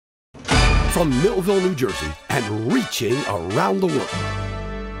from Millville, New Jersey, and reaching around the world.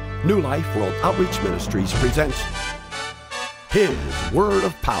 New Life World Outreach Ministries presents His Word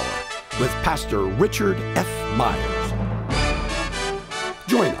of Power with Pastor Richard F. Myers.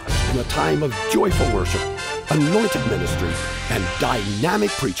 Join us in a time of joyful worship, anointed ministry, and dynamic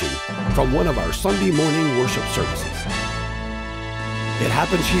preaching from one of our Sunday morning worship services. It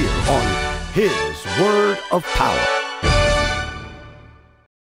happens here on His Word of Power.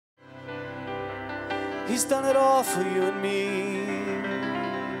 He's done it all for you and me.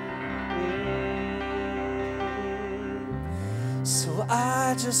 So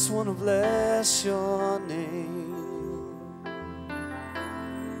I just want to bless your name.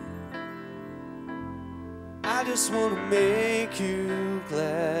 I just want to make you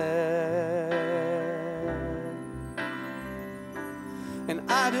glad. And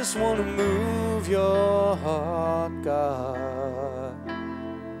I just want to move your heart, God,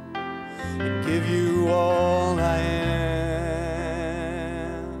 and give you all I am.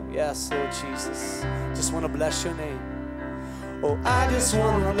 Yes, Lord Jesus, just want to bless your name. Oh, I just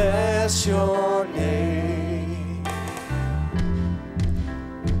want to bless your name.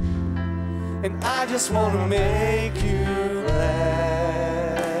 And I just want to make you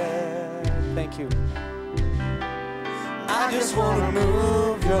glad. Thank you. I just want to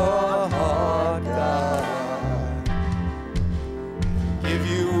move your heart, God, give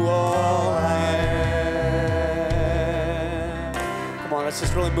you all I am. Come on, let's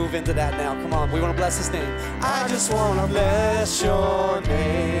just really move into that now. Come on, we want to bless his name. I just want to bless your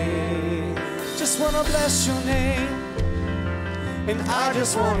name. Just want to bless your name. And I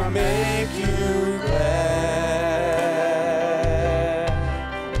just want to make you glad.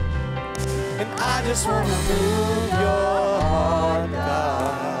 And I just want to move your heart,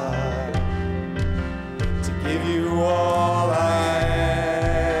 God, to give you all I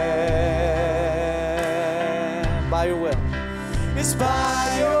am. By your will. It's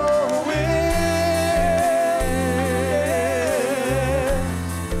by your will.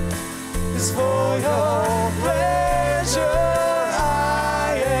 It's for your pleasure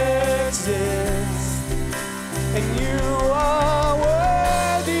I exist. And you are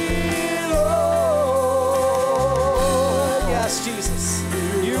worthy, Lord. Yes, Jesus.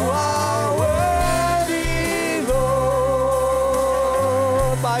 You are worthy, Lord.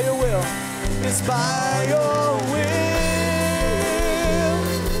 By your will. It's by your will.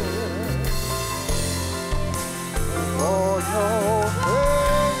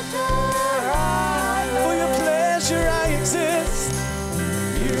 For your pleasure I exist.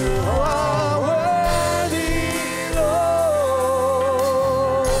 You are worthy, Lord.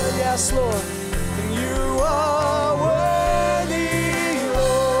 Yes, Lord. And you are worthy,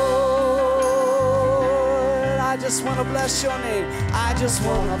 Lord. I just want to bless your name. I just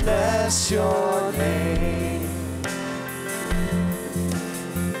want to bless your name.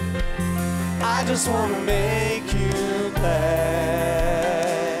 I just want to make you glad.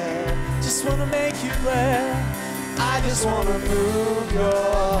 Just want to make you glad. I just want to move your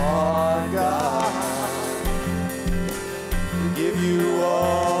heart, God, and give you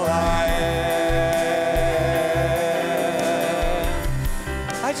all I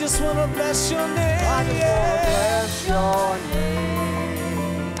am. I just want to bless your name. I just want to bless your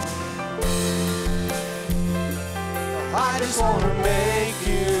name. I just want to make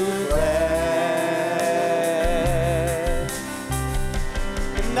you glad.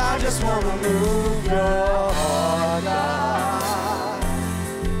 And I just want to move your heart, God,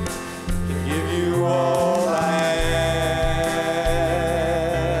 and give you all I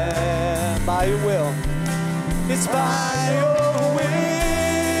am. By your will. It's by your will.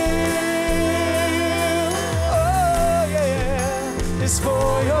 Oh, yeah. It's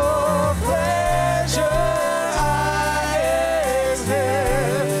for your pleasure I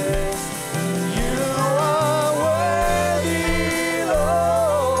exist. You are worthy,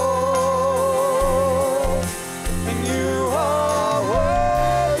 Lord. And you are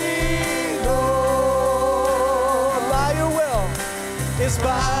worthy, Lord. By your will. It's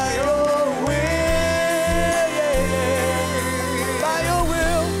by your will. Yeah. By your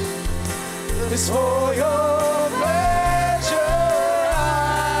will. It's for your pleasure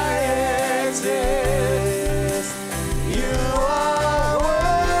I exist. You are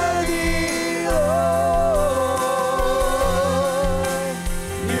worthy, Lord.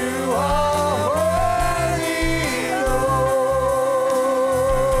 You are worthy,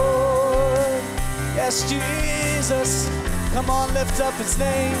 Lord. Yes, Jesus. Come on, lift up his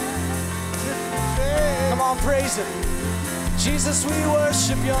name. Come on, praise him. Jesus, we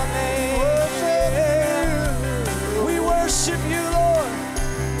worship your name. We worship you, Lord.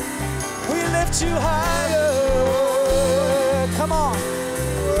 We lift you higher. Come on.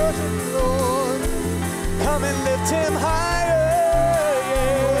 Come and lift him higher.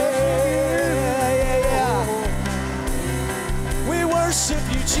 Yeah. We worship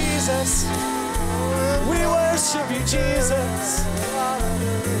you, Jesus. We worship you, Jesus.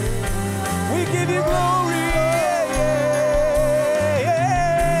 We give you glory.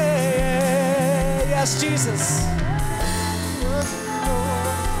 Yes, Jesus.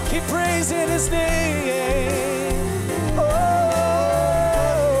 Keep praising his name. Oh,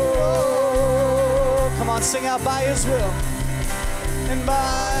 come on, sing out by his will and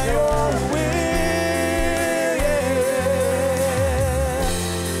by your will, yeah.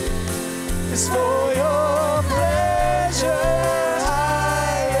 It's for your pleasure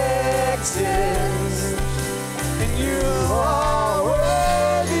I exist, and you are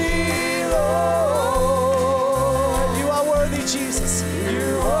worthy, Lord. You are worthy, Jesus.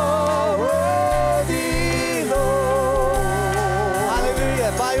 You are worthy, Lord.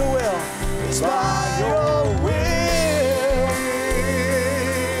 Hallelujah. By your will. It's by your will.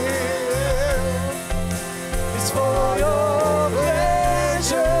 It's for your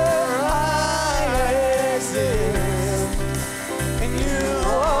pleasure I exist, and you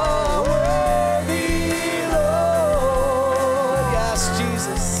are worthy, Lord. Yes,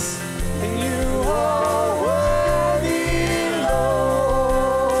 Jesus. And you are worthy, Lord.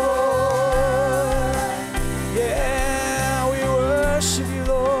 Yeah, we worship you,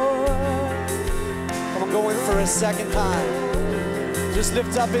 Lord. Come on, go in for a second time. Just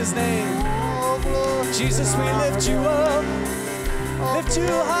lift up his name. Jesus, we lift you up. Lift you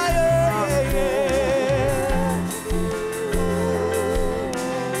higher. Yeah.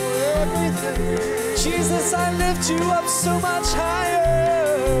 Jesus, I lift you up so much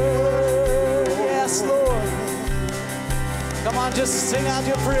higher. Yes, Lord. Come on, just sing out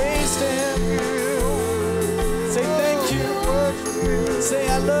your praise to him. Say thank you. Say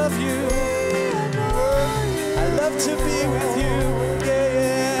I love you. I love to be with you.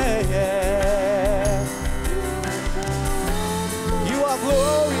 Yeah. You are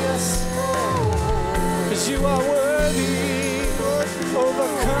glorious, 'cause you are worthy,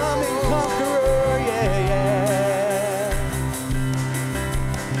 overcoming conqueror. Yeah.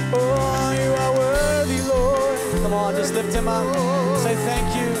 Oh, you are worthy, Lord. Come on, just lift him up. Say thank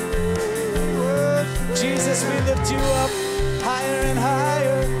you. Jesus, we lift you up higher and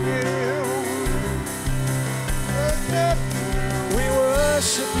higher. We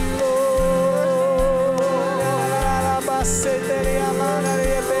worship you, Lord.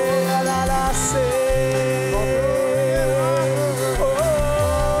 Oh,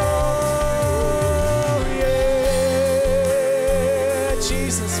 yeah.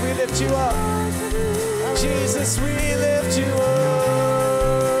 Jesus, we lift you up. Jesus, we lift you up.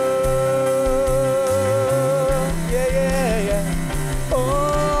 Yeah.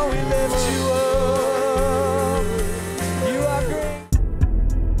 Oh, we lift you up. You are great.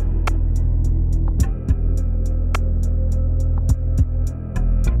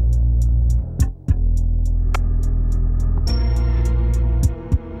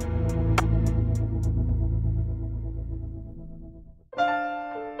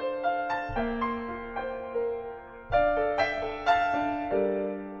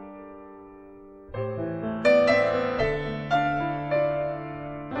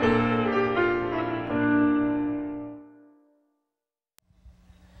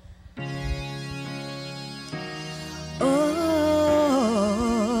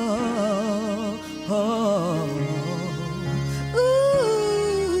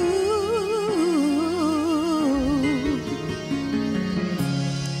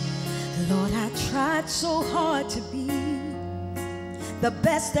 Lord, I tried so hard to be the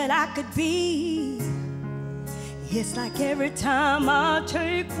best that I could be. It's like every time I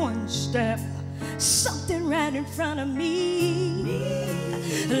take one step, something right in front of me.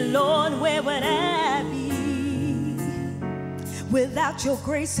 Lord, where would I be without your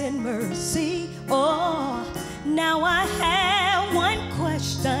grace and mercy? Oh, now I have one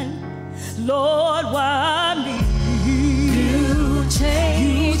question, Lord, why me? You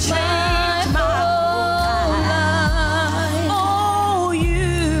changed my whole life. Oh,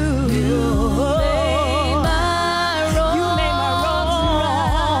 you made my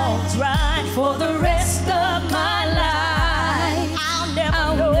wrongs right for the rest of my life. I'll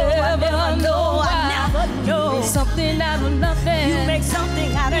never know. Something out of nothing. You make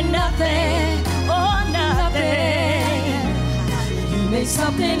something out of nothing. Oh, nothing. You make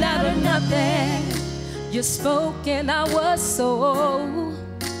something out of nothing. You spoke and I was so.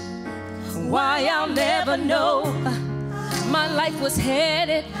 Why I'll never know. My life was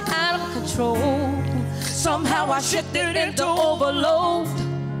headed out of control. Somehow I shifted into overload.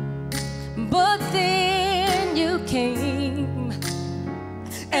 But then you came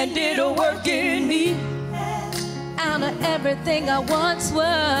and did a work in me. Out of everything I once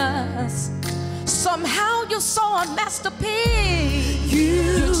was, somehow you saw a masterpiece.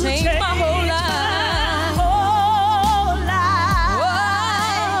 You changed my whole life.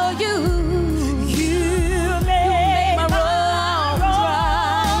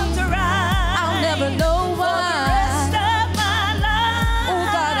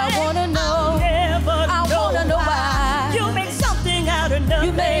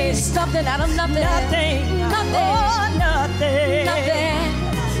 Something out of nothing. Nothing. Nothing. Oh, nothing. Nothing.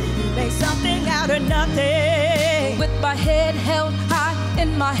 You made something out of nothing. With my head held high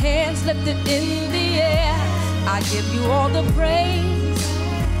and my hands lifted in the air, I give you all the praise.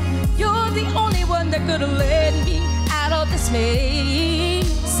 You're the only one that could have led me out of this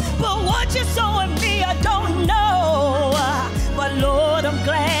maze. But what you saw in me, I don't know. But Lord, I'm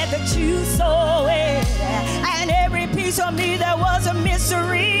glad that you saw it. And every piece of me that was a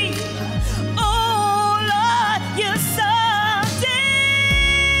mystery. Oh Lord, you're something.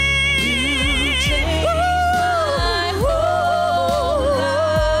 You changed my whole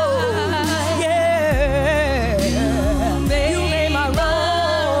life. Yeah. You made my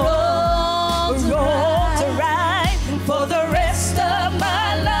wrongs right. For the rest of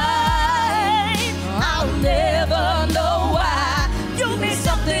my life, I'll never know why. You made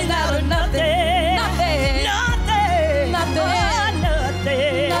something out of nothing. Nothing. Nothing. Nothing.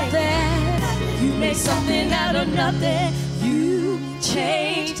 Nothing. Nothing. You made something out of nothing. You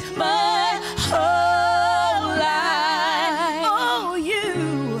changed my whole life. Oh,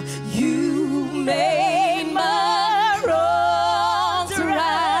 you made my wrongs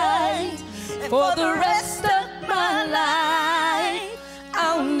right. For the rest of my life,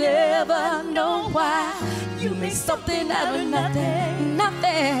 I'll never know why. You made something out of nothing.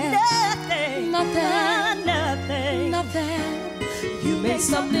 Nothing. Nothing. Nothing. Nothing. Nothing. You made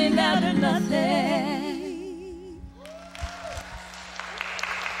something out of nothing.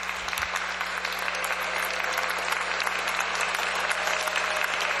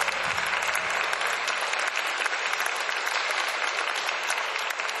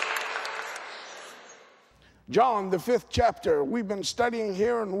 John, the 5th chapter. We've been studying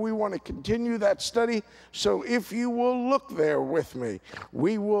here and we want to continue that study. So if you will look there with me,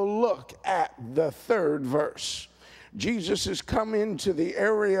 we will look at the 3rd verse. Jesus has come into the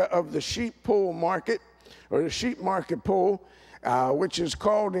area of the sheep pool market, or the sheep market pool, which is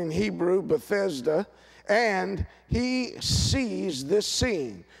called in Hebrew Bethesda, and he sees this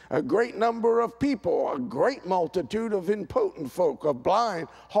scene. A great number of people, a great multitude of impotent folk, of blind,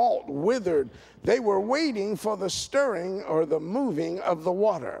 halt, withered. They were waiting for the stirring or the moving of the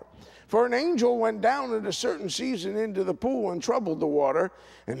water. For an angel went down at a certain season into the pool and troubled the water,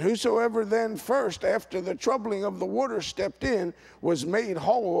 and whosoever then first after the troubling of the water stepped in was made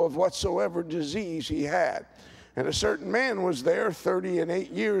whole of whatsoever disease he had. And a certain man was there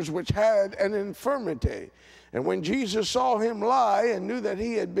 38 years, which had an infirmity. And when Jesus saw him lie, and knew that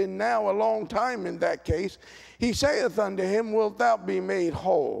he had been now a long time in that case, he saith unto him, Wilt thou be made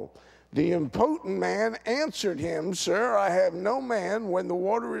whole? The impotent man answered him, Sir, I have no man, when the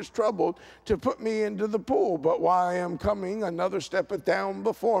water is troubled, to put me into the pool. But while I am coming, another steppeth down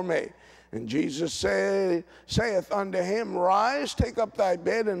before me. And Jesus saith unto him, Rise, take up thy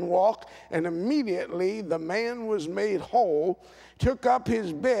bed, and walk. And immediately the man was made whole, took up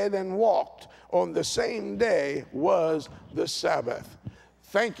his bed, and walked. On the same day was the Sabbath.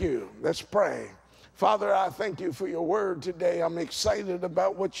 Thank you. Let's pray. Father, I thank you for your word today. I'm excited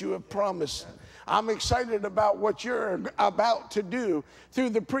about what you have promised. I'm excited about what you're about to do through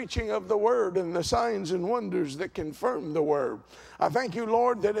the preaching of the word and the signs and wonders that confirm the word. I thank you,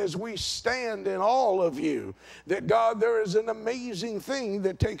 Lord, that as we stand in all of you, that God, there is an amazing thing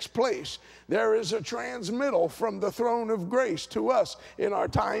that takes place. There is a transmittal from the throne of grace to us in our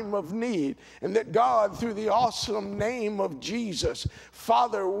time of need. And that God, through the awesome name of Jesus,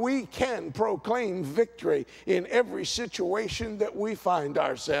 Father, we can proclaim victory in every situation that we find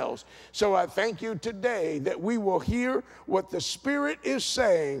ourselves. So I thank you today that we will hear what the Spirit is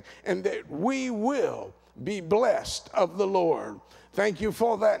saying and that we will be blessed of the Lord. Thank you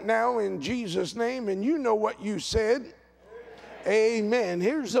for that now in Jesus' name. And you know what you said. Amen.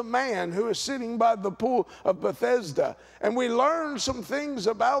 Here's a man who is sitting by the pool of Bethesda. And we learned some things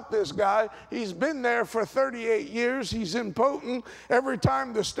about this guy. He's been there for 38 years. He's impotent. Every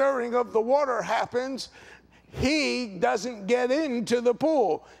time the stirring of the water happens, he doesn't get into the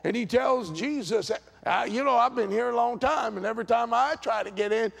pool. And he tells Jesus, you know, I've been here a long time, and every time I try to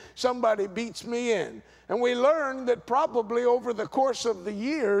get in, somebody beats me in. And we learned that probably over the course of the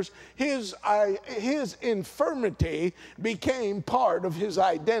years, his infirmity became part of his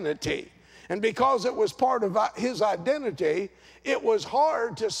identity. And because it was part of his identity, it was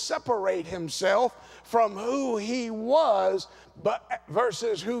hard to separate himself from who he was, but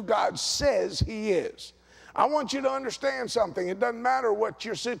versus who God says he is. I want you to understand something. It doesn't matter what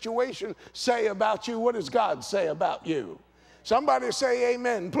your situation say about you. What does God say about you? Somebody say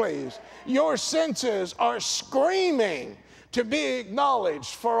amen, please. Your senses are screaming to be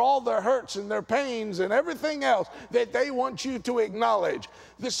acknowledged for all their hurts and their pains and everything else that they want you to acknowledge.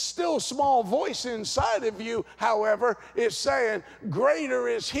 The still small voice inside of you, however, is saying, greater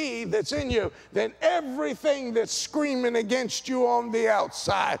is he that's in you than everything that's screaming against you on the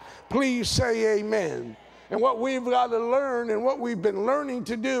outside. Please say amen. And what we've got to learn, and what we've been learning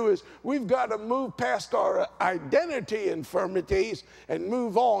to do, is we've got to move past our identity infirmities and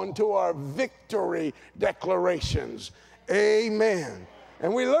move on to our victory declarations. Amen.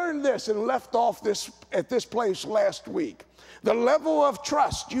 And we learned this and left off at this place last week. The level of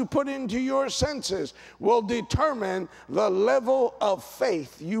trust you put into your senses will determine the level of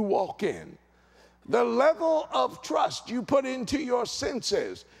faith you walk in. The level of trust you put into your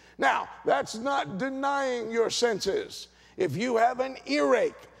senses. Now, that's not denying your senses. If you have an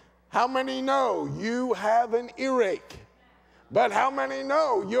earache, how many know you have an earache? But how many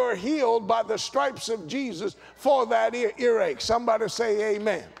know you're healed by the stripes of Jesus for that earache? Somebody say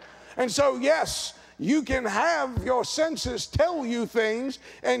amen. And so, yes, you can have your senses tell you things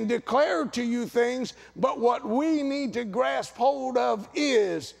and declare to you things, but what we need to grasp hold of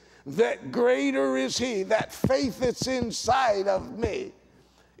is that greater is he, that faith that's inside of me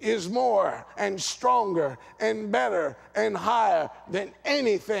is more and stronger and better and higher than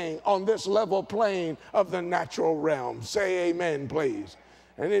anything on this level plane of the natural realm. Say amen, please.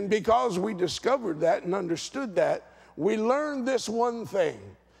 And then because we discovered that and understood that, we learned this one thing.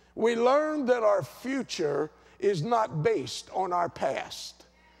 We learned that our future is not based on our past.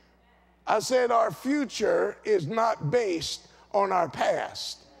 I said our future is not based on our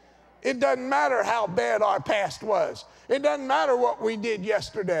past. It doesn't matter how bad our past was. It doesn't matter what we did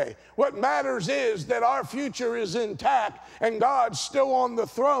yesterday. What matters is that our future is intact and God's still on the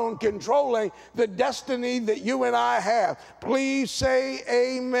throne controlling the destiny that you and I have. Please say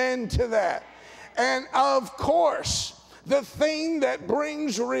amen to that. And of course, the thing that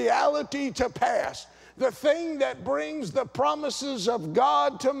brings reality to pass, the thing that brings the promises of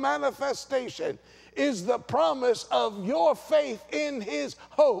God to manifestation, is the promise of your faith in his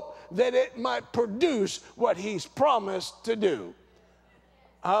hope that it might produce what he's promised to do.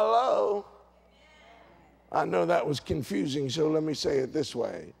 Hello? I know that was confusing, so let me say it this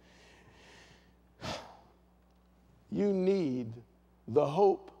way. You need the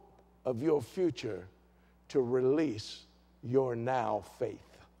hope of your future to release your now faith.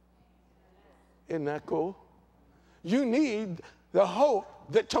 Isn't that cool? You need the hope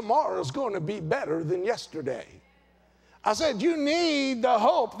that tomorrow's going to be better than yesterday. I said, you need the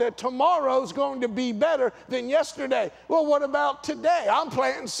hope that tomorrow's going to be better than yesterday. Well, what about today? I'm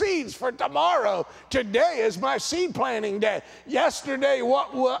planting seeds for tomorrow. Today is my seed planting day. Yesterday,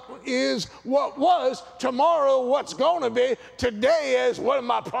 what was. Tomorrow, what's going to be. Today is what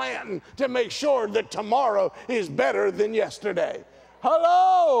am I planting to make sure that tomorrow is better than yesterday.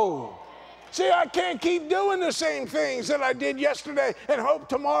 Hello? See, I can't keep doing the same things that I did yesterday and hope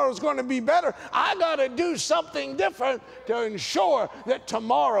tomorrow's going to be better. I got to do something different to ensure that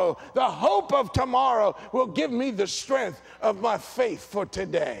tomorrow, the hope of tomorrow, will give me the strength of my faith for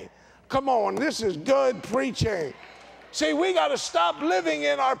today. Come on, this is good preaching. See, we got to stop living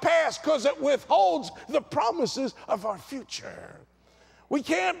in our past because it withholds the promises of our future. We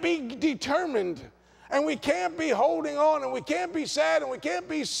can't be determined. And we can't be holding on, and we can't be sad, and we can't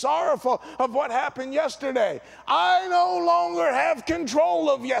be sorrowful of what happened yesterday. I no longer have control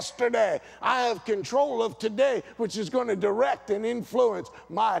of yesterday. I have control of today, which is going to direct and influence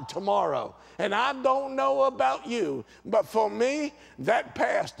my tomorrow. And I don't know about you, but for me, that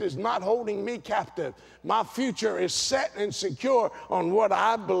past is not holding me captive. My future is set and secure on what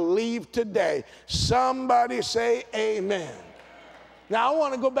I believe today. Somebody say amen. Now, I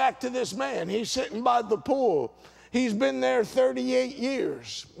want to go back to this man. He's sitting by the pool. He's been there 38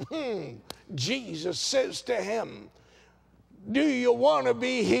 years. Jesus says to him, do you want to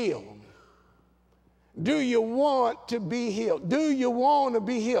be healed? Do you want to be healed? Do you want to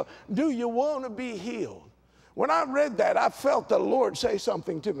be healed? Do you want to be healed? When I read that, I felt the Lord say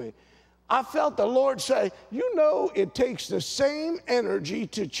something to me. I felt the Lord say, you know, it takes the same energy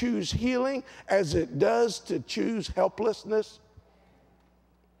to choose healing as it does to choose helplessness.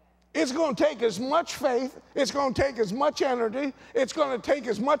 It's going to take as much faith, it's going to take as much energy, it's going to take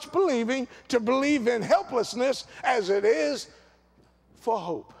as much believing to believe in helplessness as it is for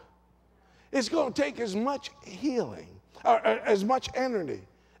hope. It's going to take as much healing, or as much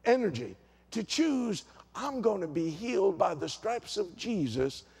energy to choose, I'm going to be healed by the stripes of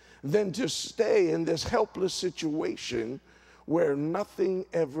Jesus, than to stay in this helpless situation where nothing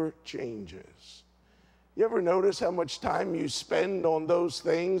ever changes. You ever notice how much time you spend on those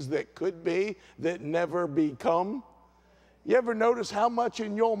things that could be, that never become? You ever notice how much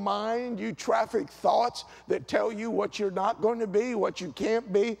in your mind you traffic thoughts that tell you what you're not going to be, what you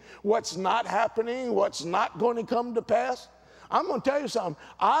can't be, what's not happening, what's not going to come to pass? I'm going to tell you something.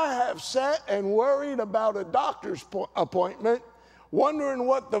 I have sat and worried about a doctor's appointment, wondering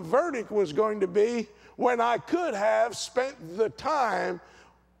what the verdict was going to be, when I could have spent the time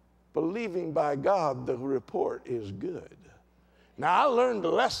believing by God the report is good. Now, I learned a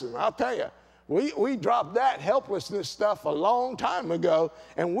lesson. I'll tell you, we dropped that helplessness stuff a long time ago,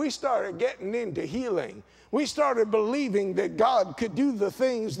 and we started getting into healing. We started believing that God could do the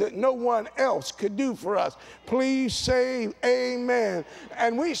things that no one else could do for us. Please say amen.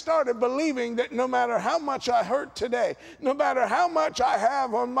 And we started believing that no matter how much I hurt today, no matter how much I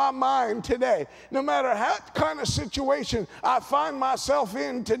have on my mind today, no matter what kind of situation I find myself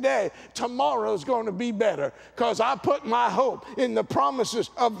in today, tomorrow's going to be better, because I put my hope in the promises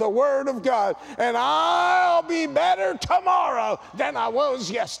of the Word of God, and I'll be better tomorrow than I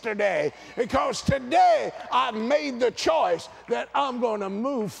was yesterday, because today I've made the choice that I'm going to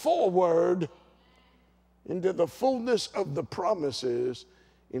move forward into the fullness of the promises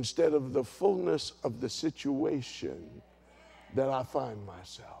instead of the fullness of the situation that I find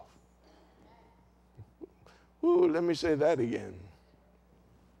myself. Ooh, let me say that again.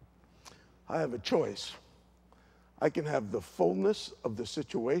 I have a choice. I can have the fullness of the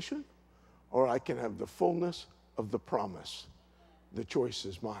situation, or I can have the fullness of the promise. The choice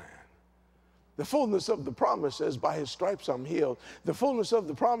is mine. The fullness of the promise says, by his stripes I'm healed. The fullness of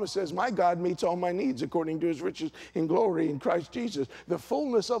the promise says, my God meets all my needs according to his riches in glory in Christ Jesus. The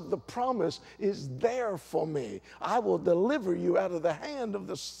fullness of the promise is there for me. I will deliver you out of the hand of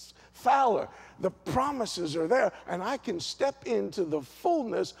the fowler. The promises are there, and I can step into the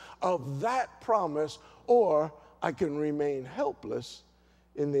fullness of that promise, or I can remain helpless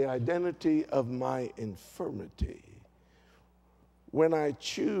in the identity of my infirmity. When I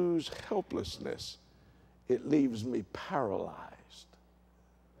choose helplessness, it leaves me paralyzed.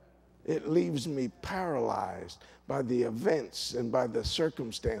 It leaves me paralyzed by the events and by the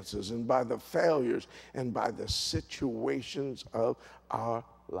circumstances and by the failures and by the situations of our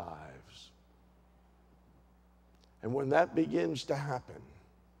lives. And when that begins to happen,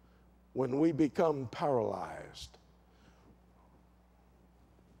 when we become paralyzed,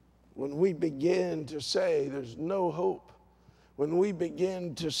 when we begin to say there's no hope, when we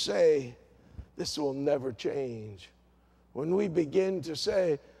begin to say, this will never change, when we begin to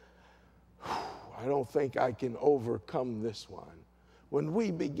say, I don't think I can overcome this one, when we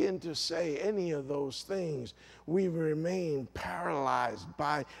begin to say any of those things, we remain paralyzed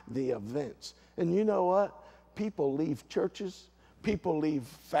by the events. And you know what? People leave churches, people leave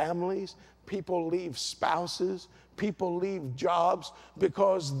families, people leave spouses, people leave jobs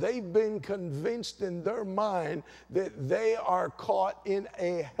because they've been convinced in their mind that they are caught in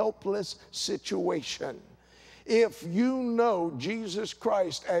a helpless situation. If you know Jesus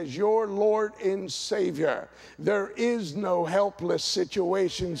Christ as your Lord and Savior, there is no helpless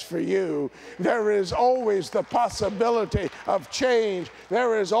situations for you. There is always the possibility of change.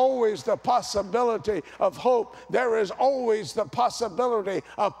 There is always the possibility of hope. There is always the possibility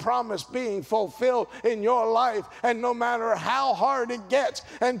of promise being fulfilled in your life, and no matter how hard it gets.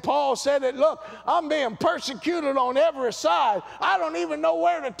 And Paul said it, look, I'm being persecuted on every side. I don't even know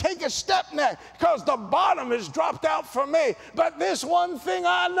where to take a step next because the bottom is dropped out for me. But this one thing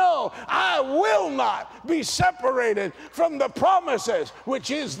I know, I will not be separated from the promises, which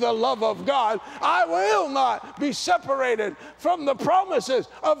is the love of God. I will not be separated from the promises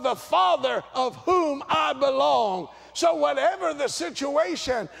of the Father of whom I belong. So whatever the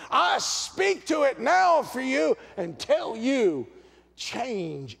situation, I speak to it now for you and tell you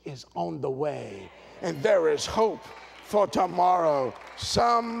change is on the way and there is hope for tomorrow.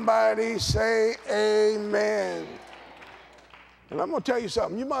 Somebody say amen. And I'm going to tell you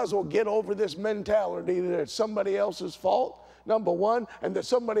something. You might as well get over this mentality that it's somebody else's fault, number one, and that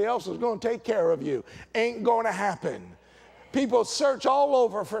somebody else is going to take care of you. Ain't going to happen. People search all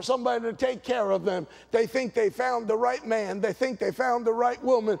over for somebody to take care of them. They think they found the right man. They think they found the right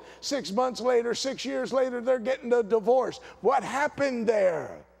woman. 6 months later, 6 years later, they're getting a divorce. What happened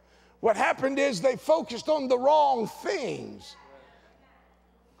there? What happened is they focused on the wrong things.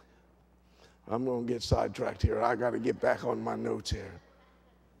 I'm going to get sidetracked here. I got to get back on my notes here.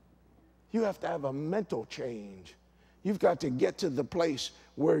 You have to have a mental change. You've got to get to the place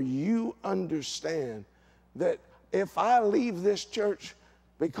where you understand that if I leave this church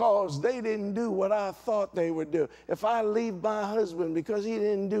because they didn't do what I thought they would do, if I leave my husband because he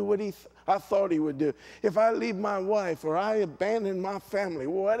didn't do what I thought he would do, if I leave my wife or I abandon my family,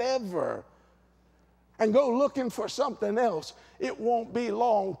 whatever, and go looking for something else, it won't be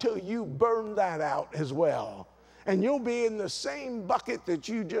long till you burn that out as well. And you'll be in the same bucket that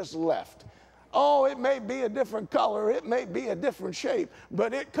you just left. Oh, it may be a different color, it may be a different shape,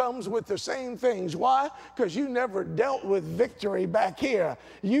 but it comes with the same things. Why? Because you never dealt with victory back here.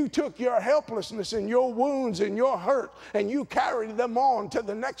 You took your helplessness and your wounds and your hurt and you carried them on to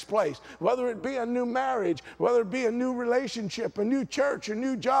the next place, whether it be a new marriage, whether it be a new relationship, a new church, a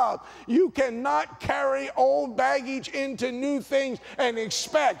new job. You cannot carry old baggage into new things and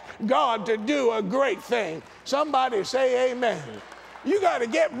expect God to do a great thing. Somebody say amen. You got to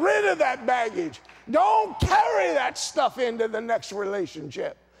get rid of that baggage. Don't carry that stuff into the next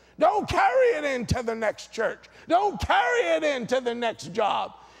relationship. Don't carry it into the next church. Don't carry it into the next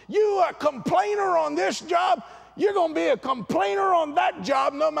job. You a complainer on this job, you're going to be a complainer on that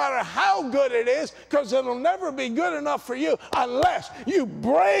job no matter how good it is, because it'll never be good enough for you unless you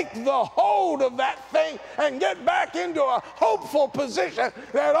break the hold of that thing and get back into a hopeful position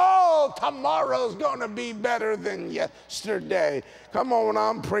that, oh, tomorrow's going to be better than yesterday. Come on,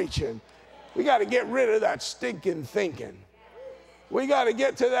 I'm preaching. We got to get rid of that stinking thinking. We got to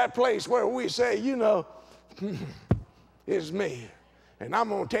get to that place where we say, you know, it's me. And I'm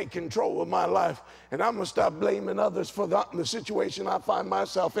going to take control of my life, and I'm going to stop blaming others for the situation I find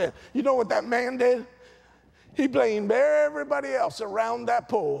myself in. You know what that man did? He blamed everybody else around that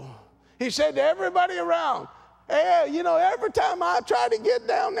pool. He said to everybody around, hey, you know, every time I try to get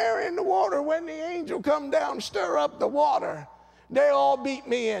down there in the water, when the angel come down and stir up the water, they all beat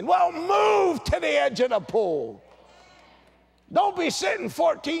me in. Well, move to the edge of the pool. Don't be sitting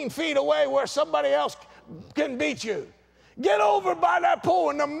 14 feet away where somebody else can beat you. Get over by that pool,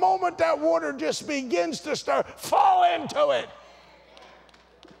 and the moment that water just begins to stir, fall into it.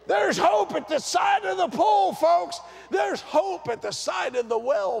 There's hope at the side of the pool, folks. There's hope at the side of the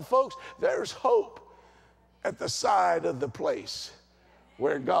well, folks. There's hope at the side of the place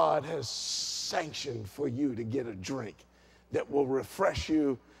where God has sanctioned for you to get a drink that will refresh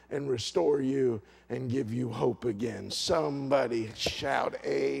you and restore you and give you hope again. Somebody shout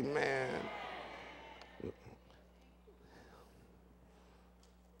amen.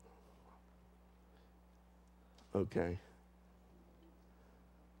 Okay.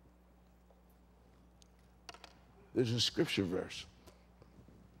 There's a scripture verse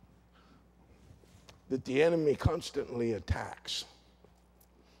that the enemy constantly attacks.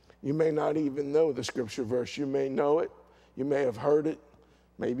 You may not even know the scripture verse. You may know it. You may have heard it.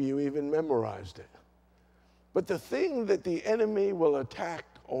 Maybe you even memorized it. But the thing that the enemy will attack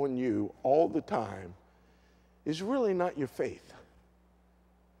on you all the time is really not your faith.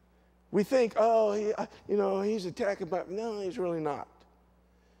 We think, oh, he's attacking, but no, he's really not.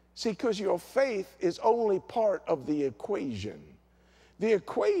 See, because your faith is only part of the equation. The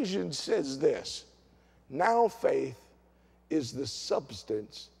equation says this: now faith is the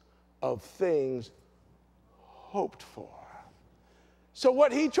substance of things hoped for. So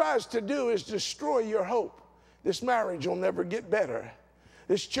what he tries to do is destroy your hope. This marriage will never get better.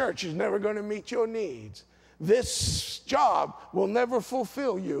 This church is never going to meet your needs. This job will never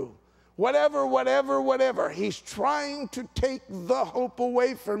fulfill you. Whatever. He's trying to take the hope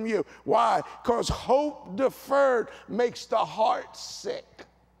away from you. Why? Because hope deferred makes the heart sick.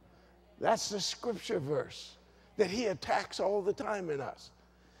 That's the scripture verse that he attacks all the time in us.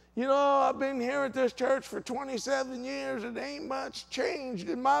 You know, I've been here at this church for 27 years. It ain't much changed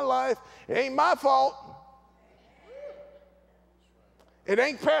in my life. It ain't my fault. It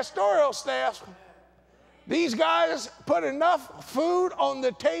ain't pastoral staff. These guys put enough food on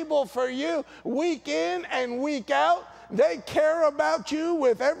the table for you week in and week out. They care about you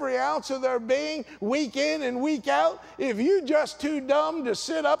with every ounce of their being week in and week out. If you're just too dumb to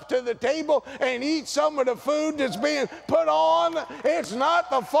sit up to the table and eat some of the food that's being put on, it's not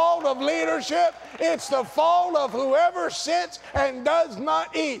the fault of leadership. It's the fault of whoever sits and does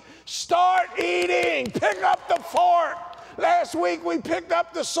not eat. Start eating. Pick up the fork. Last week we picked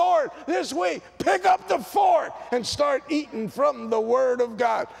up the sword. This week, pick up the fork and start eating from the Word of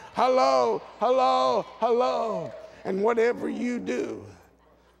God. Hello, hello, hello. And whatever you do,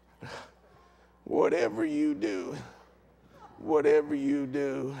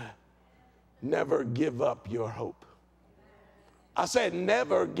 never give up your hope. I said,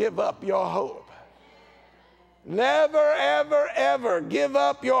 never give up your hope. Never, ever, ever give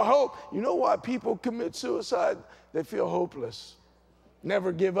up your hope. You know why people commit suicide? They feel hopeless.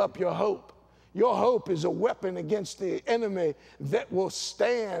 Never give up your hope. Your hope is a weapon against the enemy that will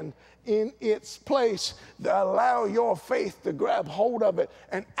stand in its place to allow your faith to grab hold of it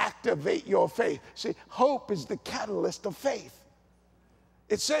and activate your faith. See, hope is the catalyst of faith.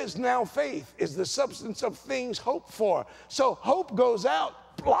 It says now faith is the substance of things hoped for. So hope goes out,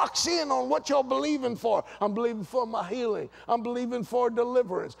 locks in on what you're believing for. I'm believing for my healing. I'm believing for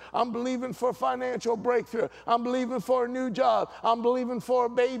deliverance. I'm believing for financial breakthrough. I'm believing for a new job. I'm believing for a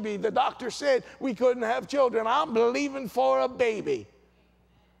baby. The doctor said we couldn't have children. I'm believing for a baby.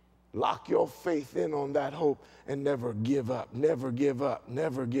 Lock your faith in on that hope and never give up, never give up,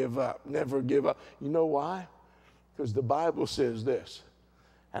 never give up, never give up. You know why? Because the Bible says this.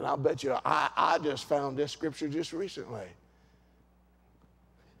 And I'll bet you, I just found this scripture just recently.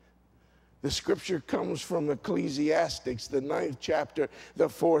 The scripture comes from Ecclesiastes, the 9th chapter, the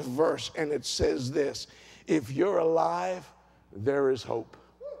 4th verse, and it says this: if you're alive, there is hope.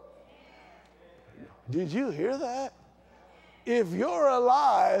 Did you hear that? If you're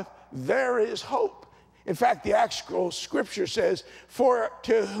alive, there is hope. In fact, the actual scripture says, for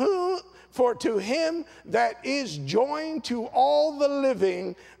to him that is joined to all the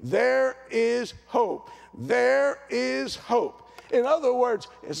living, there is hope. There is hope. In other words,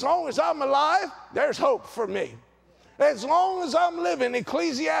 as long as I'm alive, there's hope for me. As long as I'm living,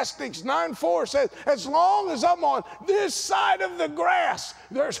 Ecclesiastes 9:4 says, as long as I'm on this side of the grass,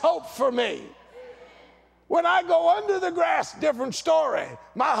 there's hope for me. When I go under the grass, different story.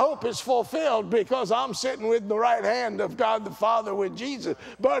 My hope is fulfilled because I'm sitting with the right hand of God the Father with Jesus.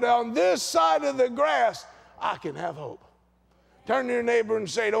 But on this side of the grass, I can have hope. Turn to your neighbor and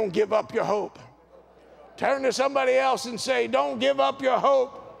say, don't give up your hope. Turn to somebody else and say, don't give up your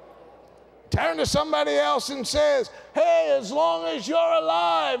hope. Turn to somebody else and says, hey, as long as you're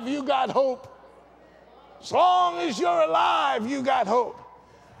alive, you got hope. As long as you're alive, you got hope.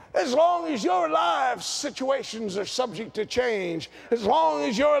 As long as you're alive, situations are subject to change. As long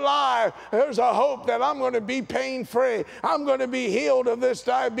as you're alive, there's a hope that I'm going to be pain-free. I'm going to be healed of this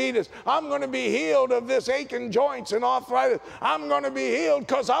diabetes. I'm going to be healed of this aching joints and arthritis. I'm going to be healed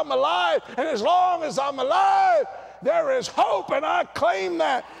because I'm alive. And as long as I'm alive, there is hope, and I claim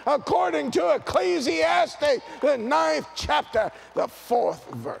that according to Ecclesiastes, the 9th chapter, the 4th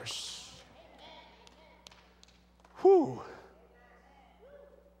verse. Whew.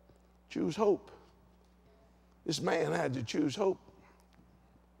 Choose hope. This man had to choose hope.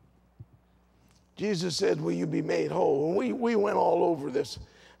 Jesus said, will you be made whole? And we went all over this,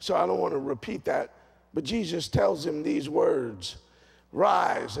 so I don't want to repeat that. But Jesus tells him these words.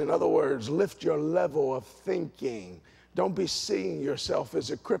 Rise, in other words, lift your level of thinking. Don't be seeing yourself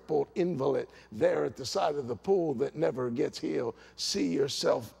as a crippled invalid there at the side of the pool that never gets healed. See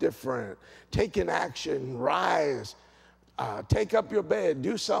yourself different. Take an action. Rise. Take up your bed,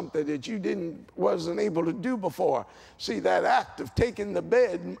 do something that you wasn't able to do before. See, that act of taking the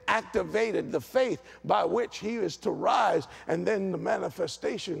bed activated the faith by which he is to rise, and then the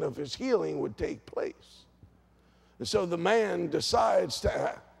manifestation of his healing would take place. And so the man decides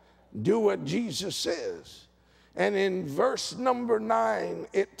to do what Jesus says. And in verse number 9,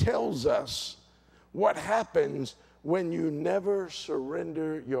 it tells us what happens when you never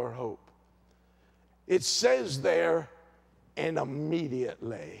surrender your hope. It says there, and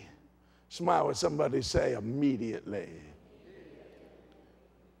immediately. Smile when somebody say immediately.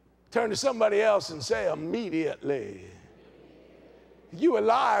 Turn to somebody else and say immediately. You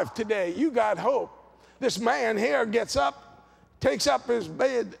alive today, you got hope. This man here gets up, takes up his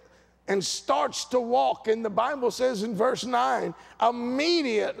bed, and starts to walk. And the Bible says in verse 9,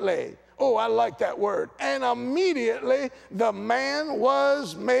 immediately. Oh, I like that word. And immediately the man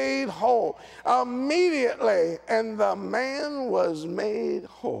was made whole. Immediately, and the man was made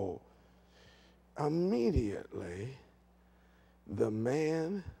whole. Immediately, the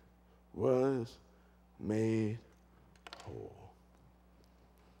man was made whole.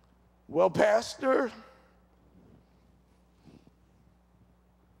 Well, Pastor,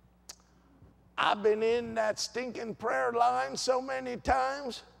 I've been in that stinking prayer line so many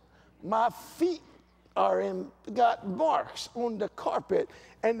times. My feet got marks on the carpet,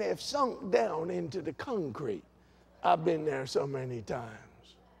 and they've sunk down into the concrete. I've been there so many times.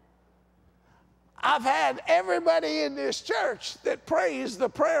 I've had everybody in this church that prays the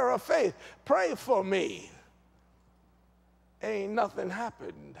prayer of faith. Pray for me. Ain't nothing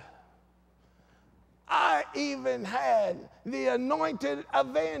happened. I even had the anointed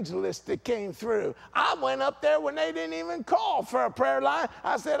evangelist that came through. I went up there when they didn't even call for a prayer line.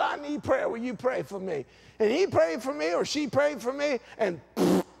 I said, I need prayer. Will you pray for me? And he prayed for me, or she prayed for me, and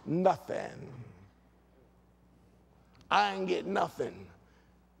nothing. I ain't get nothing.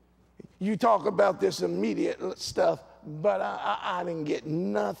 You talk about this immediate stuff, but I didn't get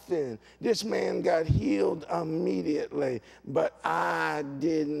nothing. This man got healed immediately, but I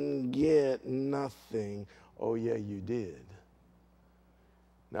didn't get nothing. Oh, yeah, you did.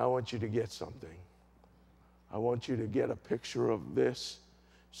 Now I want you to get something. I want you to get a picture of this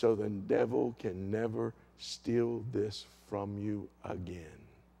so the devil can never steal this from you again.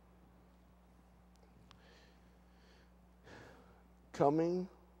 Coming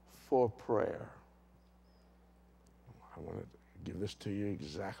for prayer. I want to give this to you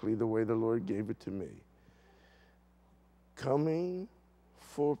exactly the way the Lord gave it to me. Coming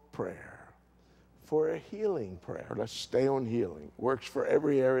for prayer, for a healing prayer. Let's stay on healing. Works for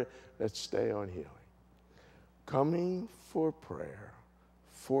every area. Let's stay on healing. Coming for prayer,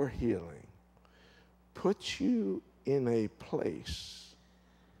 for healing, puts you in a place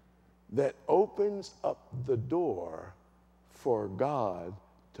that opens up the door for God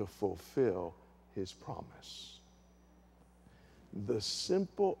to fulfill his promise. The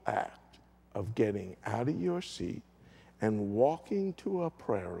simple act of getting out of your seat and walking to a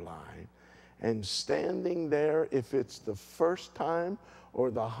prayer line and standing there, if it's the first time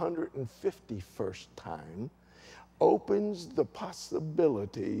or the 151st time, opens the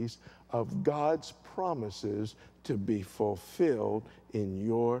possibilities of God's promises to be fulfilled in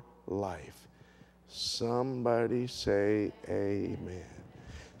your life. Somebody say amen.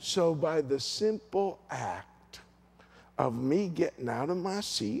 So by the simple act of me getting out of my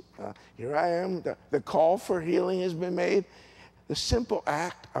seat, here I am, the call for healing has been made. The simple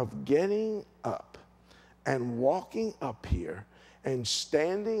act of getting up and walking up here and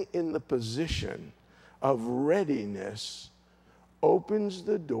standing in the position of readiness opens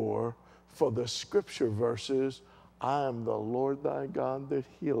the door for the scripture verses, I am the Lord thy God that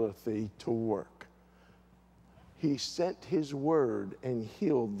healeth thee, to work. He sent his word and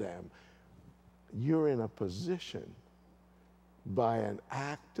healed them. You're in a position by an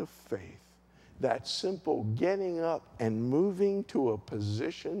act of faith, that simple getting up and moving to a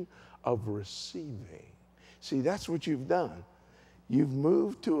position of receiving. See, that's what you've done. You've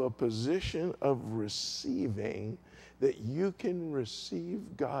moved to a position of receiving, that you can receive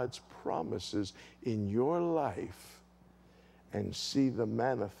God's promises in your life and see them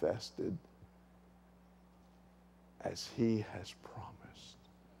manifested as he has promised.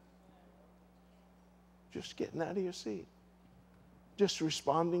 Just getting out of your seat. Just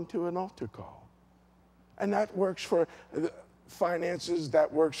responding to an altar call. And that works for finances,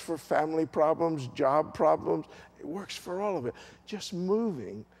 that works for family problems, job problems. It works for all of it. Just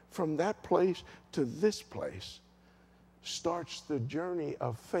moving from that place to this place starts the journey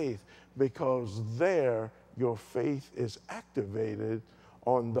of faith, because there your faith is activated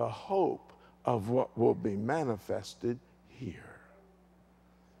on the hope of what will be manifested here.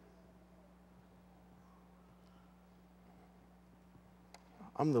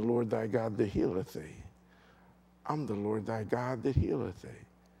 I'm the Lord thy God that healeth thee. I'm the Lord thy God that healeth thee.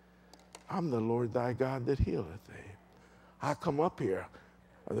 I'm the Lord thy God that healeth thee. I come up here.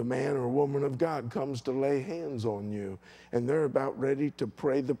 The man or woman of God comes to lay hands on you, and they're about ready to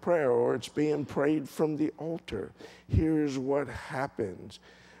pray the prayer, or it's being prayed from the altar. Here's what happens.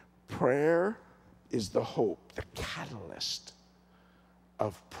 Prayer is the hope, the catalyst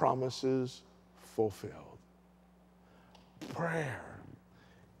of promises fulfilled. Prayer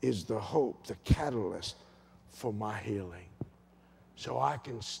is the hope, the catalyst for my healing. So I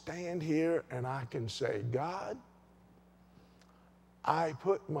can stand here and I can say, God, I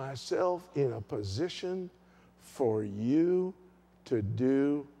put myself in a position for you to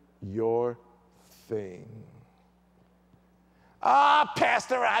do your thing.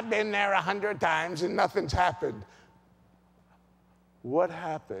 Pastor, I've been there 100 times and nothing's happened. What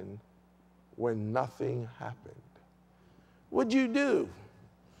happened when nothing happened? What'd you do?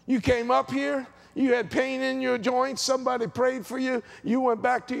 You came up here, you had pain in your joints, somebody prayed for you, you went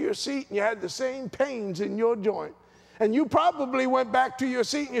back to your seat and you had the same pains in your joint. And you probably went back to your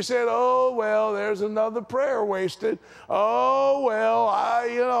seat and you said, oh, well, there's another prayer wasted. Oh, well,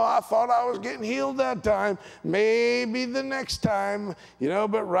 I thought I was getting healed that time. Maybe the next time,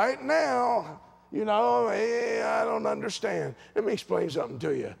 but right now, You know, I don't understand. Let me explain something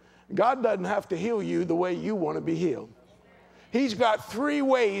to you. God doesn't have to heal you the way you want to be healed. He's got 3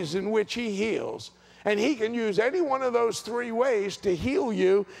 ways in which he heals. And he can use any one of those 3 ways to heal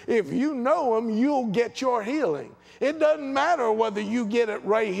you. If you know him, you'll get your healing. It doesn't matter whether you get it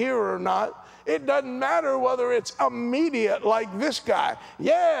right here or not. It doesn't matter whether it's immediate like this guy.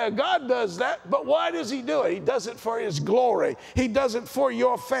 Yeah, God does that, but why does he do it? He does it for his glory. He does it for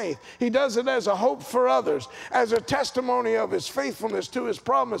your faith. He does it as a hope for others, as a testimony of his faithfulness to his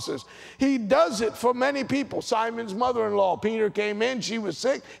promises. He does it for many people. Simon's mother-in-law, Peter, came in. She was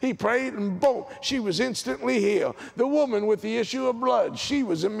sick. He prayed, and boom, she was instantly healed. The woman with the issue of blood, she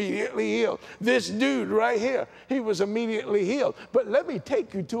was immediately healed. This dude right here, he was immediately healed. But let me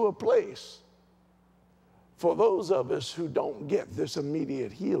take you to a place for those of us who don't get this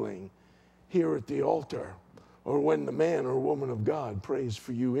immediate healing here at the altar, or when the man or woman of God prays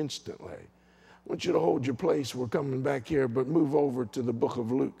for you instantly. I want you to hold your place. We're coming back here, but move over to the book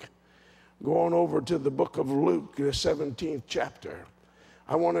of Luke. Go on over to the book of Luke, the 17th chapter.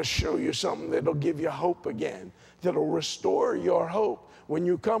 I want to show you something that'll give you hope again, that'll restore your hope. When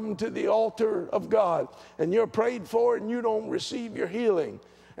you come to the altar of God and you're prayed for and you don't receive your healing,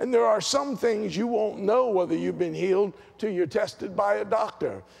 and there are some things you won't know whether you've been healed till you're tested by a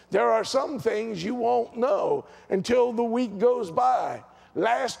doctor. There are some things you won't know until the week goes by.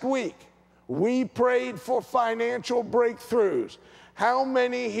 Last week, we prayed for financial breakthroughs. How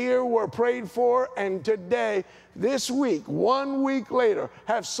many here were prayed for, and today, this week, 1 week later,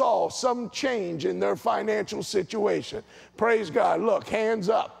 have saw some change in their financial situation? Praise God. Look, hands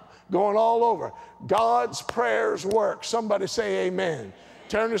up, going all over. God's prayers work. Somebody say amen.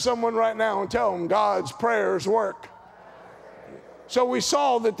 Turn to someone right now and tell them God's prayers work. So we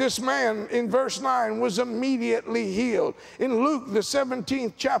saw that this man in verse 9 was immediately healed. In Luke, the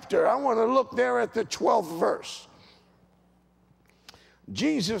 17th chapter, I want to look there at the 12th verse.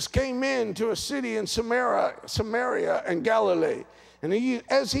 Jesus came into a city in Samaria and Galilee. And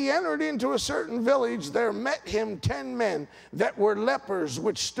as he entered into a certain village, there met him 10 men that were lepers,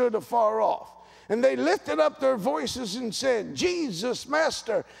 which stood afar off. And they lifted up their voices and said, Jesus,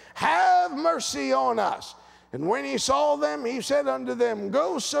 Master, have mercy on us. And when he saw them, he said unto them,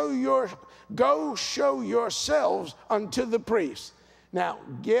 Go show yourselves unto the priest. Now,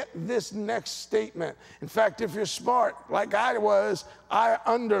 get this next statement. In fact, if you're smart, like I was, I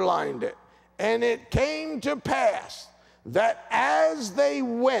underlined it. And it came to pass that as they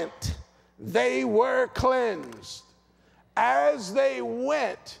went, they were cleansed. As they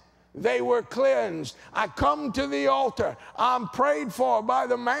went, they were cleansed. I come to the altar. I'm prayed for by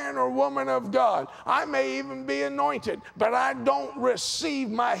the man or woman of God. I may even be anointed, but I don't receive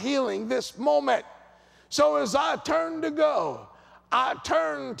my healing this moment. So as I turn to go, I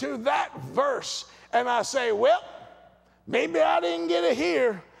turn to that verse and I say, well, maybe I didn't get it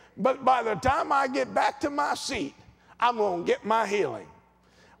here, but by the time I get back to my seat, I'm going to get my healing.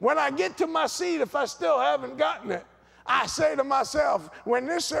 When I get to my seat, if I still haven't gotten it, I say to myself, when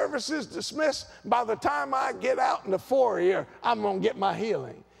this service is dismissed, by the time I get out in the foyer, I'm going to get my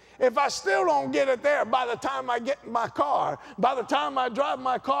healing. If I still don't get it there, by the time I get in my car, by the time I drive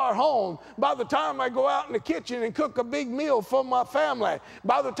my car home, by the time I go out in the kitchen and cook a big meal for my family,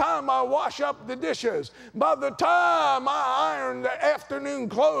 by the time I wash up the dishes, by the time I iron the afternoon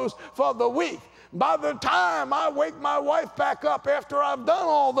clothes for the week, by the time I wake my wife back up after I've done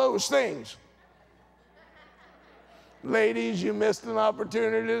all those things. Ladies, you missed an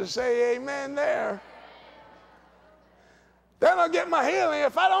opportunity to say amen there. Then I'll get my healing.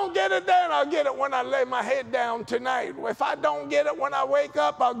 If I don't get it then, I'll get it when I lay my head down tonight. If I don't get it when I wake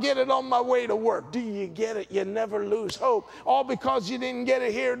up, I'll get it on my way to work. Do you get it? You never lose hope. All because you didn't get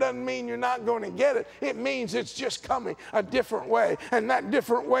it here doesn't mean you're not going to get it. It means it's just coming a different way. And that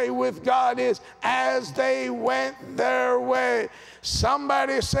different way with God is as they went their way.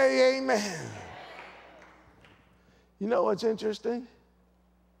 Somebody say amen. You know what's interesting?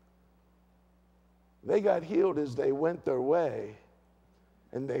 They got healed as they went their way,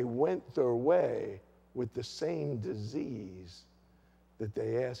 and they went their way with the same disease that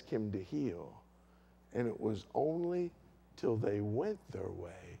they asked him to heal. And it was only till they went their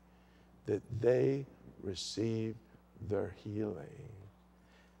way that they received their healing.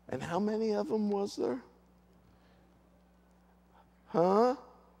 And how many of them was there? Huh?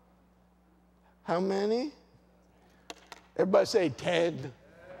 How many? Everybody say 10.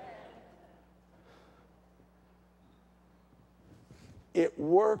 It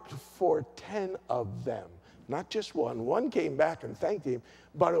worked for 10 of them, not just one. One came back and thanked him,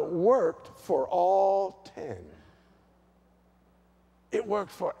 but it worked for all 10. It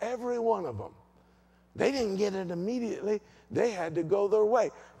worked for every one of them. They didn't get it immediately. They had to go their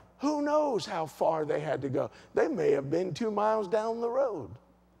way. Who knows how far they had to go? They may have been 2 miles down the road.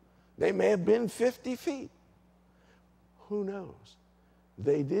 They may have been 50 feet. Who knows?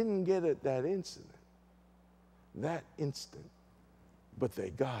 They didn't get it that instant, but they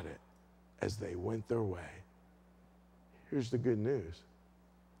got it as they went their way. Here's the good news.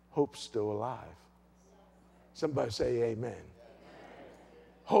 Hope's still alive. Somebody say amen.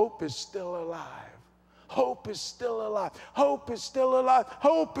 Hope is still alive. Hope is still alive. Hope is still alive.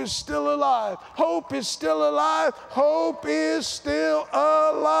 Hope is still alive. Hope is still alive. Hope is still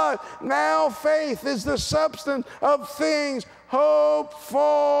alive. Now faith is the substance of things hoped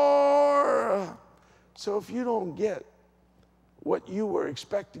for. So if you don't get what you were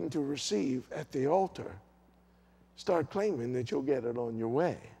expecting to receive at the altar, start claiming that you'll get it on your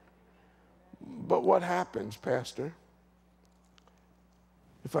way. But what happens, Pastor?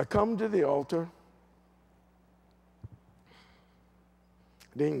 If I come to the altar,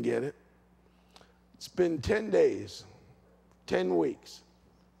 didn't get it. It's been 10 days, 10 weeks,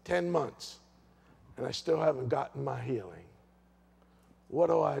 10 months, and I still haven't gotten my healing. What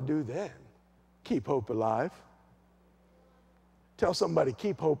do I do then? Keep hope alive. Tell somebody,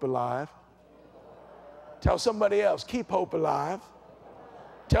 keep hope alive. Tell somebody else, keep hope alive.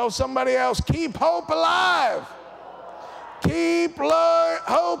 Tell somebody else, keep hope alive. Keep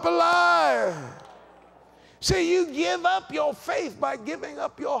hope alive. See, you give up your faith by giving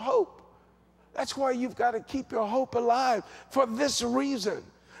up your hope. That's why you've got to keep your hope alive for this reason,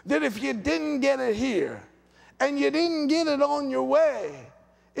 that if you didn't get it here and you didn't get it on your way,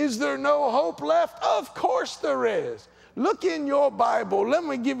 is there no hope left? Of course there is. Look in your Bible. Let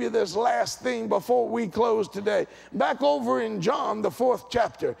me give you this last thing before we close today. Back over in John, the 4th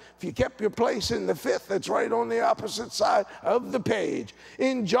chapter. If you kept your place in the 5th, it's right on the opposite side of the page.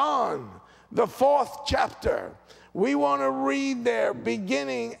 In John, the 4th chapter, we want to read there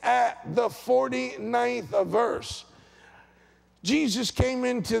beginning at the 49th verse. Jesus came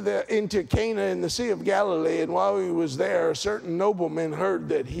into Cana in the Sea of Galilee, and while he was there, a certain nobleman heard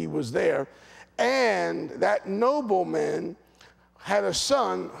that he was there. And that nobleman had a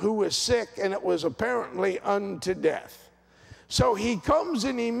son who was sick, and it was apparently unto death. So he comes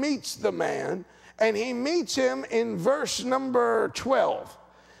and he meets the man, and he meets him in verse number 12.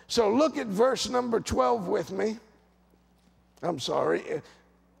 So look at verse number 12 with me. I'm sorry.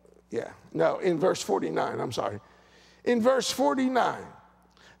 In verse 49, I'm sorry. In verse 49,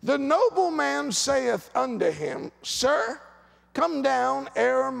 the nobleman saith unto him, Sir, come down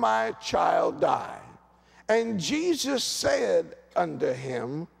ere my child die. And Jesus said unto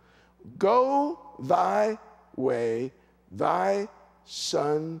him, Go thy way, thy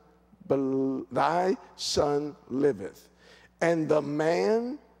son liveth. And the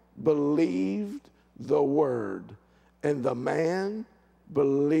man believed the word. And the man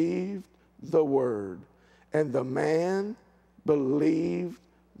believed the word. And the man believed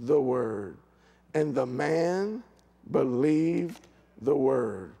the word. And the man believed the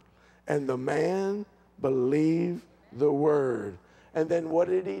word. And the man believed the word. And then what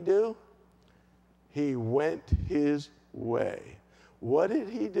did he do? He went his way. What did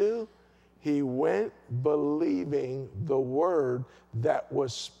he do? He went believing the word that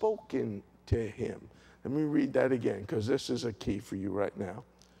was spoken to him. Let me read that again, because this is a key for you right now.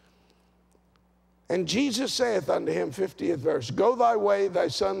 And Jesus saith unto him, 50th verse, Go thy way, thy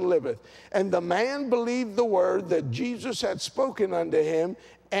son liveth. And the man believed the word that Jesus had spoken unto him,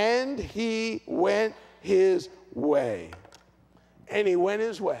 and he went his way. And he went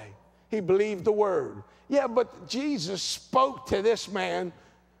his way. He believed the word. Yeah, but Jesus spoke to this man.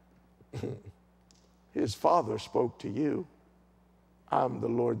 His father spoke to you. I'm the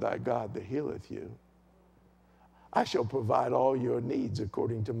Lord thy God that healeth you. I shall provide all your needs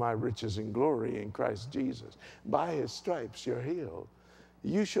according to my riches and glory in Christ Jesus. By his stripes you're healed.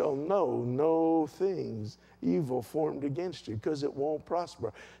 You shall know no things evil formed against you, because it won't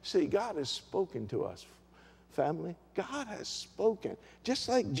prosper. See, God has spoken to us, family. God has spoken. Just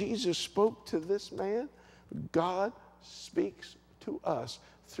like Jesus spoke to this man, God speaks to us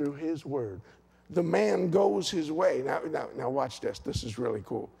through his word. The man goes his way. Now watch this. This is really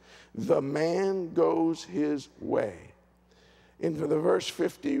cool. The man goes his way. Into the verse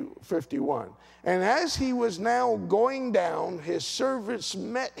 51. And as he was now going down, his servants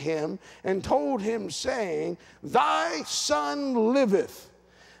met him and told him, saying, Thy son liveth.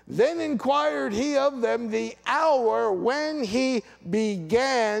 Then inquired he of them the hour when he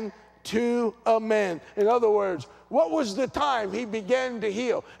began to amend. In other words, What was the time he began to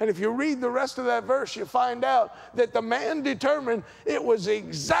heal? And if you read the rest of that verse, you find out that the man determined it was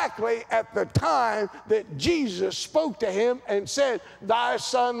exactly at the time that Jesus spoke to him and said, "Thy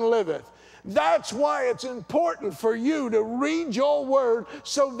son liveth." That's why it's important for you to read your word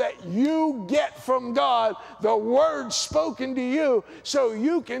so that you get from God the word spoken to you, so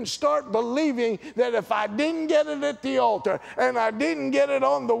you can start believing that if I didn't get it at the altar and I didn't get it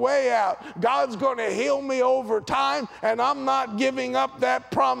on the way out, God's going to heal me over time, and I'm not giving up that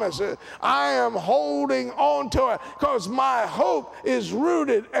promise. I am holding on to it because my hope is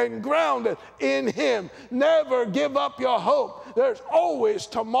rooted and grounded in Him. Never give up your hope. There's always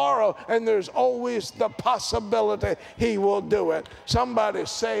tomorrow, and there's always the possibility He will do it. Somebody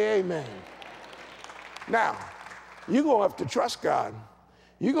say amen. Now, you're going to have to trust God.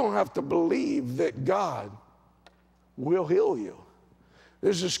 You're going to have to believe that God will heal you.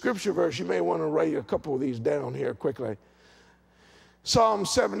 There's a scripture verse. You may want to write a couple of these down here quickly. Psalm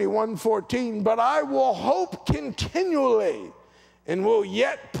 71:14, "But I will hope continually and will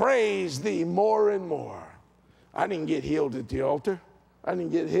yet praise Thee more and more." I didn't get healed at the altar. I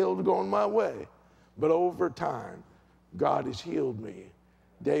didn't get healed going my way. But over time, God has healed me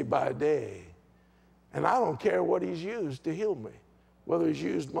day by day. And I don't care what He's used to heal me, whether He's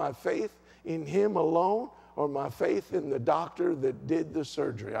used my faith in Him alone or my faith in the doctor that did the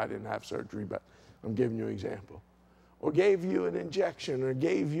surgery. I didn't have surgery, but I'm giving you an example. Or gave you an injection or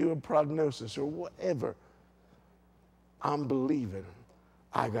gave you a prognosis or whatever. I'm believing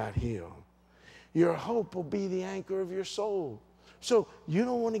I got healed. Your hope will be the anchor of your soul. So you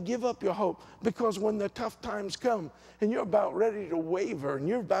don't want to give up your hope, because when the tough times come and you're about ready to waver and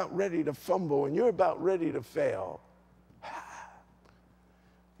you're about ready to fumble and you're about ready to fail,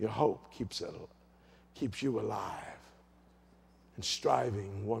 your hope keeps you alive and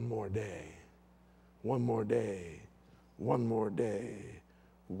striving one more day, one more day, one more day,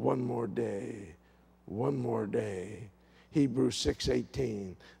 one more day, one more day. Hebrews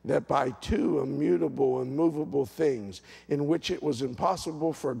 6:18, "That by two immutable and movable things in which it was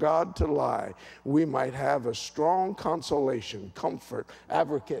impossible for God to lie, we might have a strong consolation, comfort,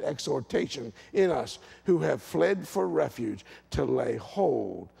 advocate, exhortation in us who have fled for refuge, to lay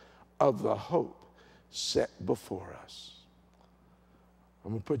hold of the hope set before us."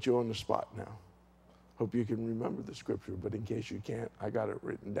 I'm going to put you on the spot now. Hope you can remember the scripture, but in case you can't, I got it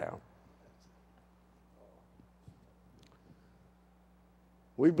written down.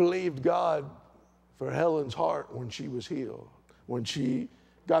 We believed God for Helen's heart when she was healed, when she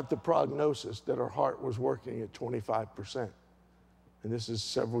got the prognosis that her heart was working at 25%. And this is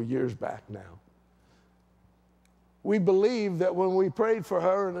several years back now. We believed that when we prayed for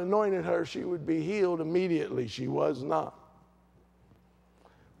her and anointed her, she would be healed immediately. She was not.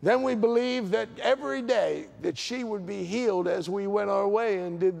 Then we believed that every day that she would be healed as we went our way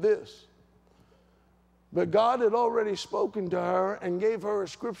and did this. But God had already spoken to her and gave her a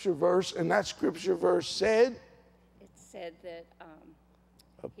scripture verse, and that scripture verse said? It said that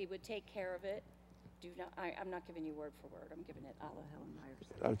He would take care of it. I'm not giving you word for word. I'm giving it a la Helen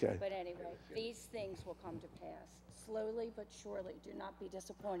Myers. Okay. But anyway, these things will come to pass. Slowly but surely. Do not be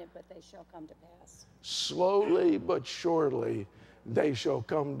disappointed, but they shall come to pass. Slowly but surely they shall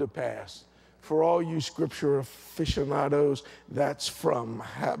come to pass. For all you scripture aficionados, that's from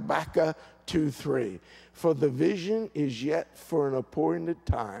Habakkuk 2:3. "For the vision is yet for an appointed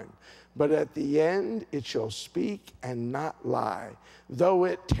time, but at the end it shall speak and not lie. Though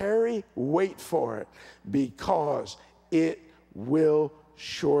it tarry, wait for it, because it will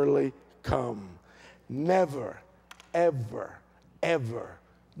surely come." Never, ever, ever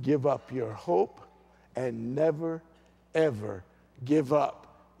give up your hope, and never, ever give up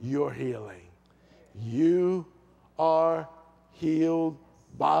your healing. You are healed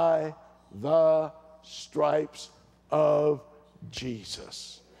by the stripes of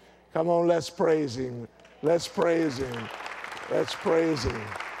Jesus. Come on, let's praise Him. Let's praise Him. Let's praise Him.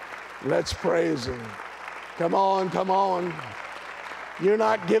 Let's praise Him. Come on, come on. You're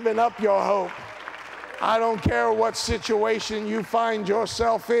not giving up your hope. I don't care what situation you find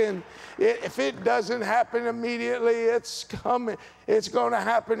yourself in. If it doesn't happen immediately, it's coming. It's going to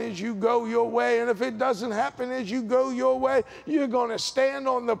happen as you go your way. And if it doesn't happen as you go your way, you're going to stand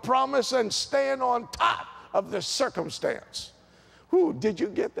on the promise and stand on top of the circumstance. Whew, did you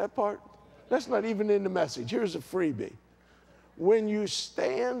get that part? That's not even in the message. Here's a freebie. When you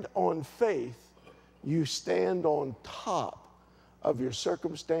stand on faith, you stand on top of your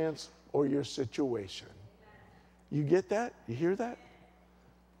circumstance or your situation. You get that? You hear that?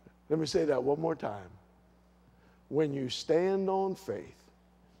 Let me say that one more time. When you stand on faith,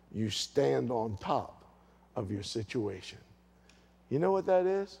 you stand on top of your situation. You know what that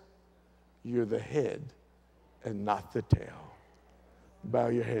is? You're the head and not the tail. Bow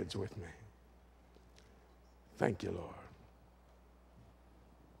your heads with me. Thank you, Lord.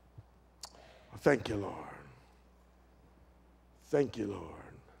 Thank you, Lord. Thank you, Lord.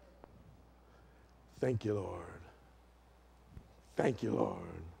 Thank you, Lord. Thank you, Lord.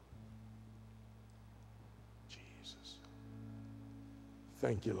 Jesus.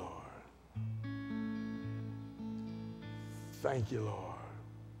 Thank you, Lord. Thank you, Lord.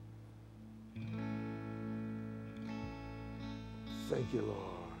 Thank you,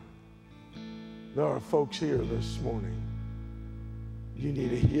 Lord. There are folks here this morning. You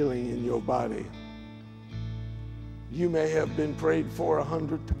need a healing in your body. You may have been prayed for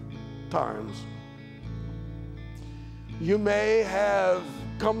 100 times. You may have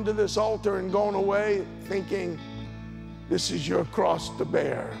come to this altar and gone away thinking this is your cross to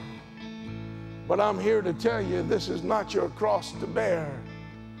bear. But I'm here to tell you this is not your cross to bear.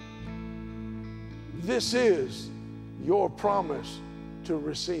 This is your promise to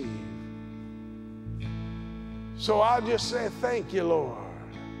receive. So I just say thank you, Lord.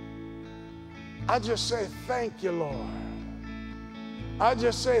 I just say thank you, Lord. I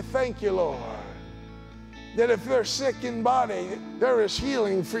just say thank you, Lord. That if they're sick in body, there is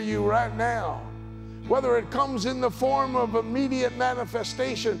healing for you right now. Whether it comes in the form of immediate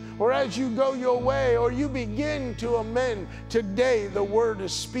manifestation or as you go your way or you begin to amend, today the word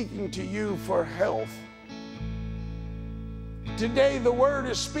is speaking to you for health. Today the word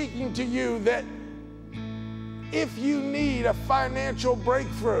is speaking to you that if you need a financial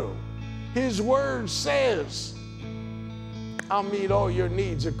breakthrough, his word says, I'll meet all your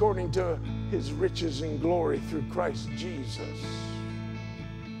needs according to his riches and glory through Christ Jesus.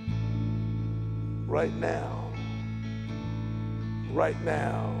 Right now, right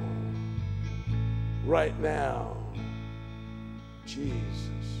now, right now, Jesus,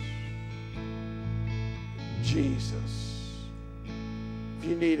 Jesus. If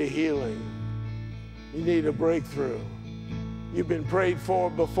you need a healing, you need a breakthrough, you've been prayed for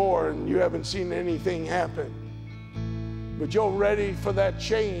before and you haven't seen anything happen, but you're ready for that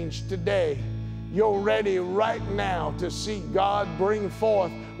change today. You're ready right now to see God bring forth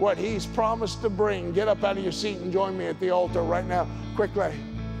what he's promised to bring. Get up out of your seat and join me at the altar right now. Quickly,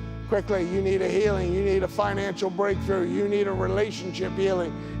 quickly. You need a healing. You need a financial breakthrough. You need a relationship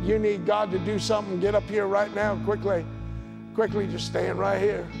healing. You need God to do something. Get up here right now. Quickly, quickly. Just stand right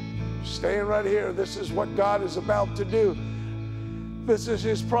here. Stand right here. This is what God is about to do. This is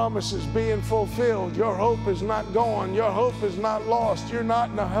his promises being fulfilled. Your hope is not gone. Your hope is not lost. You're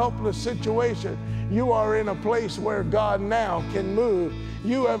not in a helpless situation. You are in a place where God now can move.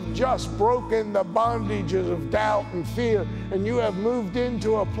 You have just broken the bondages of doubt and fear, and you have moved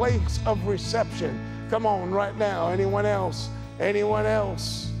into a place of reception. Come on right now. Anyone else? Anyone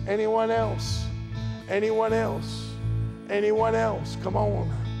else? Anyone else? Anyone else? Anyone else? Come on.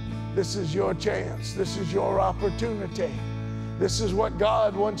 This is your chance. This is your opportunity. This is what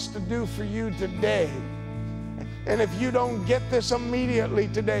God wants to do for you today. And if you don't get this immediately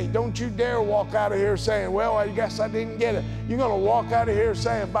today, don't you dare walk out of here saying, well, I guess I didn't get it. You're going to walk out of here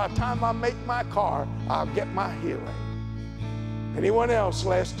saying, by the time I make my car, I'll get my healing. Anyone else?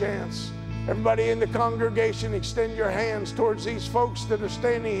 Last chance. Everybody in the congregation, extend your hands towards these folks that are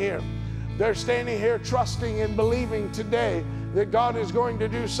standing here. They're standing here trusting and believing today that God is going to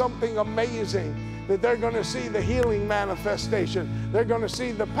do something amazing, that they're going to see the healing manifestation. They're going to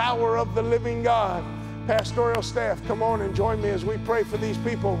see the power of the living God. Pastoral staff, come on and join me as we pray for these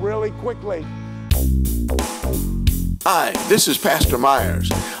people really quickly. Hi, this is Pastor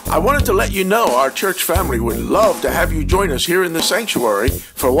Myers. I wanted to let you know our church family would love to have you join us here in the sanctuary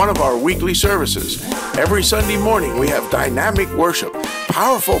for one of our weekly services. Every Sunday morning we have dynamic worship,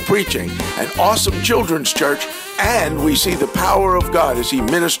 powerful preaching, an awesome children's church, and we see the power of God as he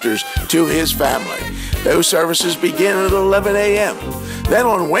ministers to his family. Those services begin at 11 a.m. Then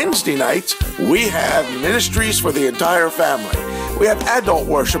on Wednesday nights, we have ministries for the entire family. We have adult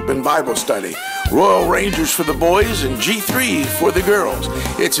worship and Bible study, Royal Rangers for the boys, and G3 for the girls.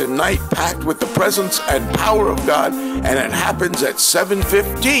 It's a night packed with the presence and power of God, and it happens at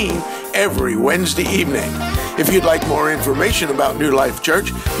 7:15 every Wednesday evening. If you'd like more information about New Life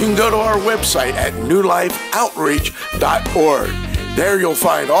Church, you can go to our website at newlifeoutreach.org. There you'll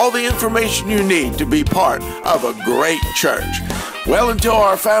find all the information you need to be part of a great church. Well, until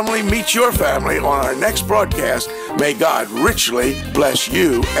our family meets your family on our next broadcast, may God richly bless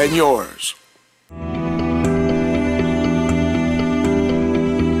you and yours.